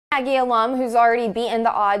Aggie alum who's already beaten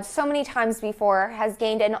the odds so many times before has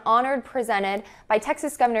gained an honor presented by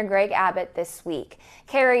Texas Governor Greg Abbott this week.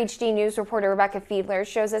 KRHD News reporter Rebecca Fiedler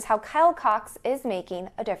shows us how Kyle Cox is making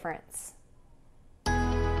a difference.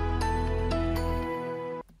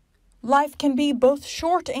 Life can be both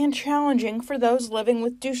short and challenging for those living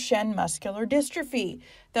with Duchenne muscular dystrophy,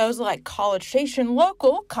 those like College Station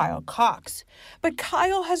local Kyle Cox. But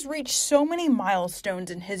Kyle has reached so many milestones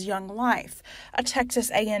in his young life. A Texas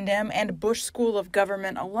A&M and Bush School of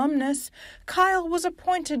Government alumnus, Kyle was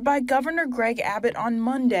appointed by Governor Greg Abbott on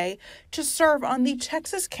Monday to serve on the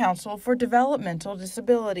Texas Council for Developmental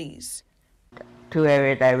Disabilities. Two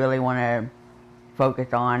areas I really want to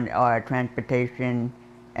focus on are transportation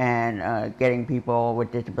and getting people with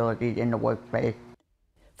disabilities in the workplace.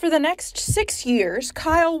 For the next 6 years,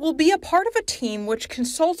 Kyle will be a part of a team which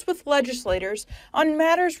consults with legislators on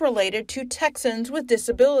matters related to Texans with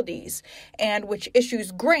disabilities and which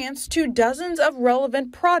issues grants to dozens of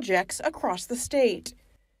relevant projects across the state.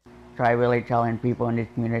 So I really challenge people in this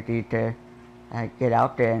community to get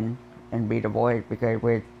out there and be the voice, because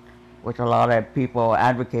with a lot of people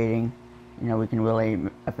advocating, we can really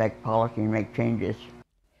affect policy and make changes.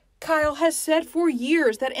 Kyle has said for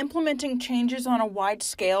years that implementing changes on a wide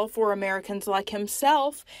scale for Americans like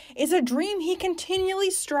himself is a dream he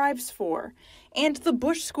continually strives for, and the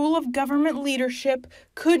Bush School of Government leadership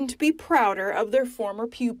couldn't be prouder of their former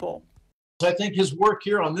pupil. I think his work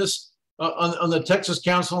here on this, on the Texas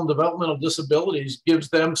Council on Developmental Disabilities, gives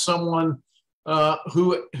them someone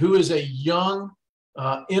who is a young,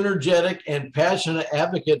 energetic, and passionate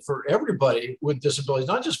advocate for everybody with disabilities,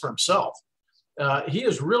 not just for himself. He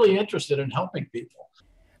is really interested in helping people.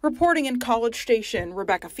 Reporting in College Station,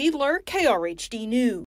 Rebecca Fiedler, KRHD News.